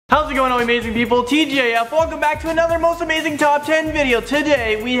How's it going, all amazing people? TGAF, welcome back to another most amazing top 10 video.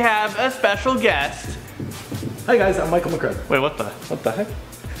 Today we have a special guest. Hi guys, I'm Michael McCrae. Wait, what the heck?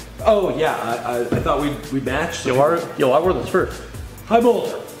 Oh yeah, I thought we'd match. Yo, I wore this first. I'm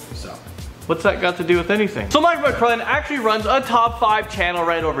older, so. What's that got to do with anything? So Michael McCrae actually runs a top 5 channel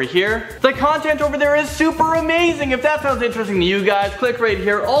right over here. The content over there is super amazing. If that sounds interesting to you guys, click right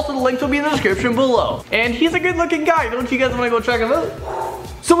here. Also, the links will be in the description below. And he's a good looking guy. Don't you guys want to go check him out?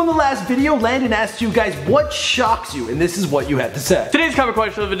 So in the last video, Landon asked you guys what shocks you, and this is what you had to say. Today's comment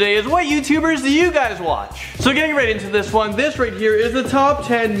question of the day is, what YouTubers do you guys watch? So getting right into this one, this right here is the top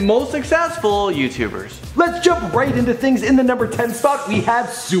 10 most successful YouTubers. Let's jump right into things. In the number 10 spot, we have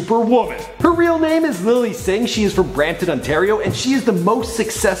Superwoman. Her real name is Lily Singh. She is from Brampton, Ontario, and she is the most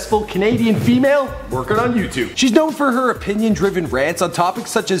successful Canadian female working on YouTube. She's known for her opinion-driven rants on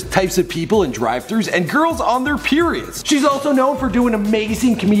topics such as types of people in drive-thrus and girls on their periods. She's also known for doing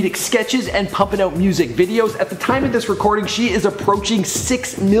amazing comedic sketches and pumping out music videos. At the time of this recording, she is approaching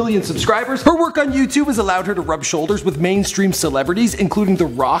 6 million subscribers. Her work on YouTube has allowed her to rub shoulders with mainstream celebrities, including The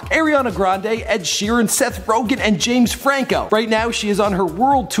Rock, Ariana Grande, Ed Sheeran, Seth Rogen, and James Franco. Right now, she is on her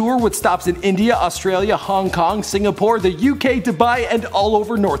world tour with stops in India, Australia, Hong Kong, Singapore, the UK, Dubai, and all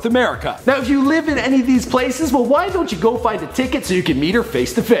over North America. Now, if you live in any of these places, well, why don't you go find a ticket so you can meet her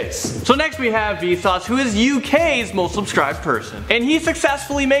face to face? So next we have Vsauce, who is UK's most subscribed person, and he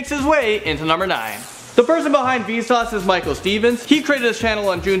successfully makes his way into number 9. The person behind Vsauce is Michael Stevens. He created his channel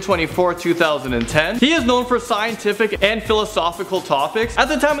on June 24, 2010. He is known for scientific and philosophical topics. At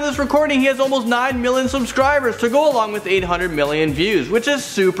the time of this recording, he has almost 9 million subscribers to go along with 800 million views, which is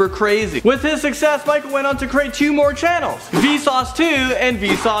super crazy. With his success, Michael went on to create 2 more channels, Vsauce 2 and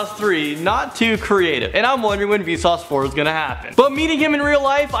Vsauce 3. Not too creative, and I'm wondering when Vsauce 4 is gonna happen. But meeting him in real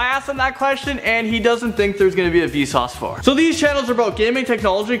life, I asked him that question, and he doesn't think there's gonna be a Vsauce 4. So these channels are about gaming,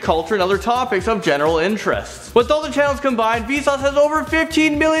 technology, culture, and other topics of general interests. With all the channels combined, Vsauce has over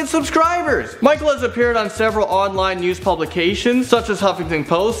 15 million subscribers. Michael has appeared on several online news publications such as Huffington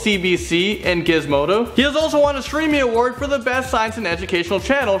Post, CBC, and Gizmodo. He has also won a Streaming Award for the best science and educational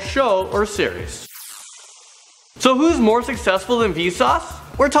channel, show, or series. So who's more successful than Vsauce?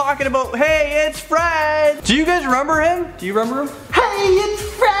 We're talking about, hey, it's Fred! Do you guys remember him? Do you remember him? Hey, it's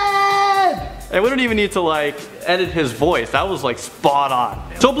Fred! And we don't even need to edit his voice. That was spot on.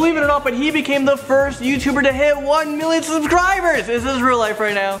 So believe it or not, but he became the first YouTuber to hit 1 million subscribers. Is this real life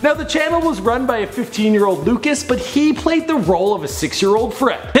right now? Now the channel was run by a 15-year-old Lucas, but he played the role of a 6-year-old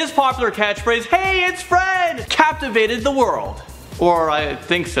Fred. His popular catchphrase, hey, it's Fred, captivated the world. Or I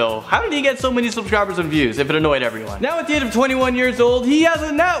think so. How did he get so many subscribers and views if it annoyed everyone? Now at the age of 21 years old, he has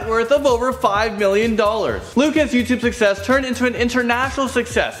a net worth of over $5 million. Lucas' YouTube success turned into an international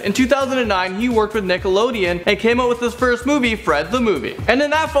success. In 2009, he worked with Nickelodeon and came out with his first movie, Fred the Movie. And then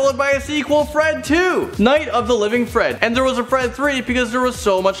that followed by a sequel, Fred 2, Night of the Living Fred. And there was a Fred 3 because there was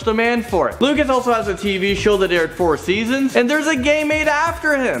so much demand for it. Lucas also has a TV show that aired 4 seasons, and there's a game made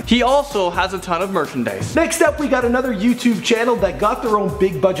after him. He also has a ton of merchandise. Next up, we got another YouTube channel that got their own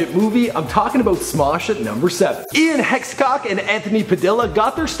big budget movie. I'm talking about Smosh at number 7. Ian Hexcock and Anthony Padilla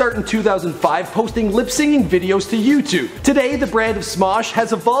got their start in 2005 posting lip-singing videos to YouTube. Today, the brand of Smosh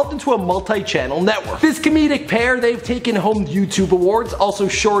has evolved into a multi-channel network. This comedic pair, they've taken home YouTube awards, also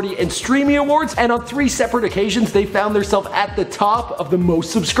Shorty and Streamy awards, and on 3 separate occasions, they found themselves at the top of the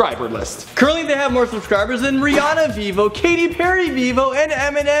most subscriber list. Currently, they have more subscribers than Rihanna Vivo, Katy Perry Vivo, and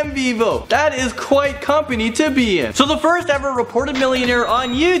Eminem Vivo. That is quite company to be in. So the first ever reported millionaire on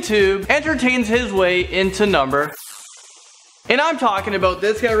YouTube entertains his way into number. And I'm talking about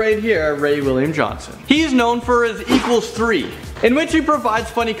this guy right here, Ray William Johnson. He's known for his Equals 3, in which he provides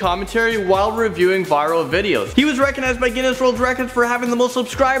funny commentary while reviewing viral videos. He was recognized by Guinness World Records for having the most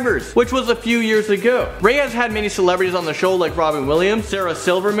subscribers, which was a few years ago. Ray has had many celebrities on the show like Robin Williams, Sarah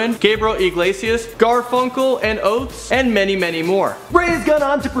Silverman, Gabriel Iglesias, Garfunkel and Oates, and many, many more. Ray has gone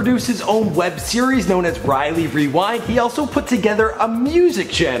on to produce his own web series known as Riley Rewind. He also put together a music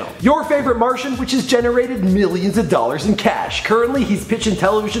channel, Your Favorite Martian, which has generated millions of dollars in cash. Currently, he's pitching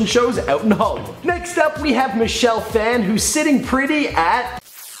television shows out in Hollywood. Next up, we have Michelle Phan, who's sitting pretty at...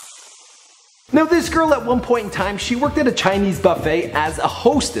 Now this girl at one point in time, she worked at a Chinese buffet as a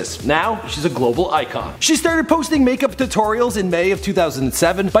hostess. Now, she's a global icon. She started posting makeup tutorials in May of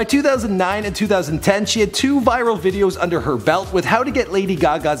 2007. By 2009 and 2010, she had 2 viral videos under her belt with how to get Lady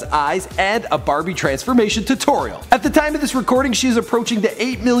Gaga's eyes and a Barbie transformation tutorial. At the time of this recording, she is approaching the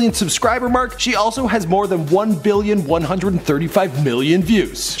 8 million subscriber mark. She also has more than 1,135,000,000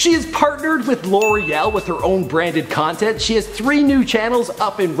 views. She is partnered with L'Oreal with her own branded content. She has 3 new channels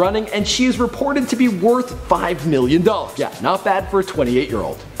up and running, and she is reported reported to be worth $5 million. Yeah, not bad for a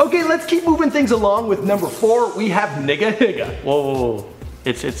 28-year-old. Okay, let's keep moving things along with number 4. We have Niga Higa. Whoa.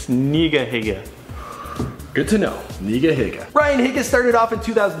 It's Niga Higa. Good to know. Niga Higa. Ryan Higa started off in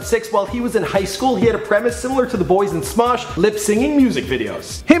 2006 while he was in high school. He had a premise similar to the boys in Smosh, lip-singing music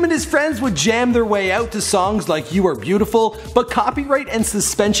videos. Him and his friends would jam their way out to songs like You Are Beautiful, but copyright and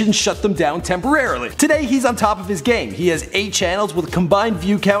suspension shut them down temporarily. Today he's on top of his game. He has 8 channels with a combined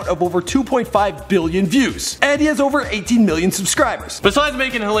view count of over 2.5 billion views. And he has over 18 million subscribers. Besides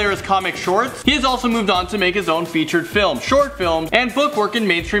making hilarious comic shorts, he has also moved on to make his own featured film, short films, and bookwork in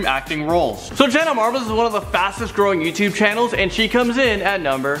mainstream acting roles. So Jenna Marbles is one of the fastest growing YouTube channels, and she comes in at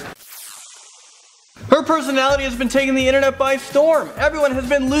number. Her personality has been taking the internet by storm. Everyone has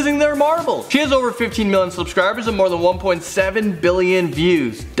been losing their marbles. She has over 15 million subscribers and more than 1.7 billion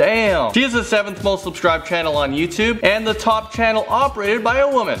views. Damn. She is the 7th most subscribed channel on YouTube and the top channel operated by a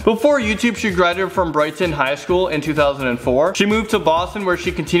woman. Before YouTube, she graduated from Brighton High School in 2004. She moved to Boston where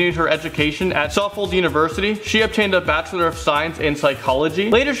she continued her education at Suffolk University. She obtained a Bachelor of Science in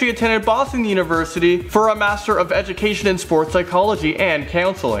Psychology. Later, she attended Boston University for a Master of Education in Sports Psychology and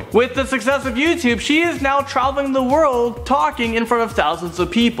Counseling. With the success of YouTube, she is now traveling the world talking in front of thousands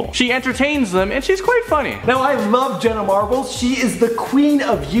of people. She entertains them and she's quite funny. Now I love Jenna Marbles. She is the queen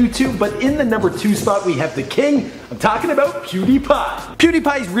of YouTube, but in the number 2 spot we have the king. I'm talking about PewDiePie.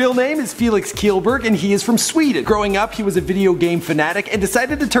 PewDiePie's real name is Felix Kjellberg and he is from Sweden. Growing up, he was a video game fanatic and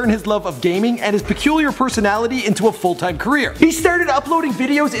decided to turn his love of gaming and his peculiar personality into a full-time career. He started uploading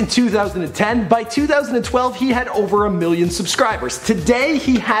videos in 2010. By 2012, he had over 1 million subscribers. Today,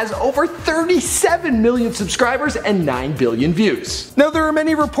 he has over 37 million subscribers and 9 billion views. Now, there are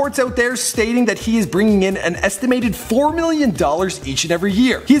many reports out there stating that he is bringing in an estimated $4 million each and every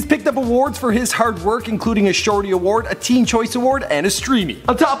year. He has picked up awards for his hard work, including a Shorty Award, a Teen Choice Award, and a Streamy.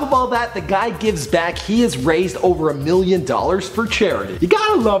 On top of all that, the guy gives back. He has raised over $1 million for charity. You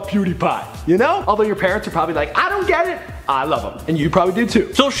gotta love PewDiePie, you know? Although your parents are probably like, I don't get it. I love him. And you probably do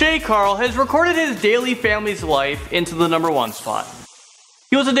too. So Shay Carl has recorded his daily family's life into the number 1 spot.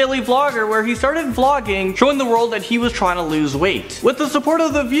 He was a daily vlogger where he started vlogging, showing the world that he was trying to lose weight. With the support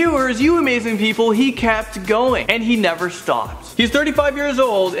of the viewers, you amazing people, he kept going, and he never stopped. He's 35 years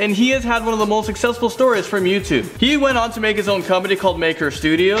old, and he has had one of the most successful stories from YouTube. He went on to make his own company called Maker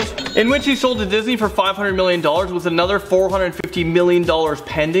Studios, in which he sold to Disney for $500 million with another $450 million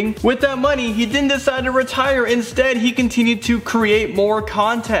pending. With that money, he didn't decide to retire. Instead, he continued to create more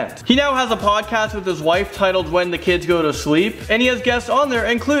content. He now has a podcast with his wife titled When the Kids Go to Sleep, and he has guests on there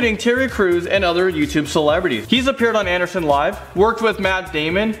including Terry Crews and other YouTube celebrities. He's appeared on Anderson Live, worked with Matt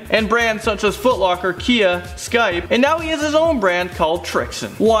Damon, and brands such as Foot Locker, Kia, Skype, and now he has his own brand called Trixon.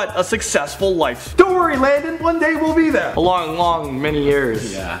 What a successful life. Don't worry, Landon, one day we'll be there. A long, many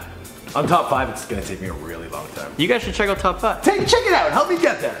years. Yeah. On top 5, it's gonna take me a really long time. You guys should check out top 5. Check it out, help me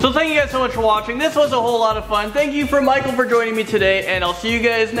get there. So thank you guys so much for watching. This was a whole lot of fun. Thank you for Michael for joining me today, and I'll see you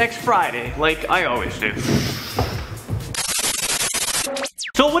guys next Friday, like I always do.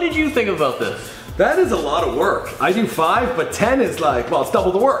 So what did you think about this? That is a lot of work. I do 5, but 10 is like, well, it's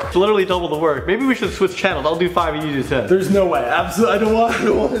double the work. It's literally double the work. Maybe we should switch channels. I'll do 5 and you do 10. There's no way. Absolutely. I don't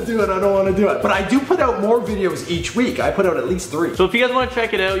want to do it. But I do put out more videos each week. I put out at least 3. So if you guys want to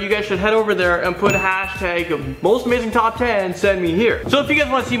check it out, you guys should head over there and put hashtag most amazing top 10, send me here. So if you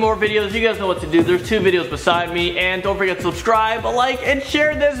guys want to see more videos, you guys know what to do. There's 2 videos beside me, and don't forget to subscribe, like, and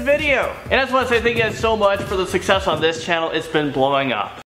share this video. And I just want to say thank you guys so much for the success on this channel. It's been blowing up.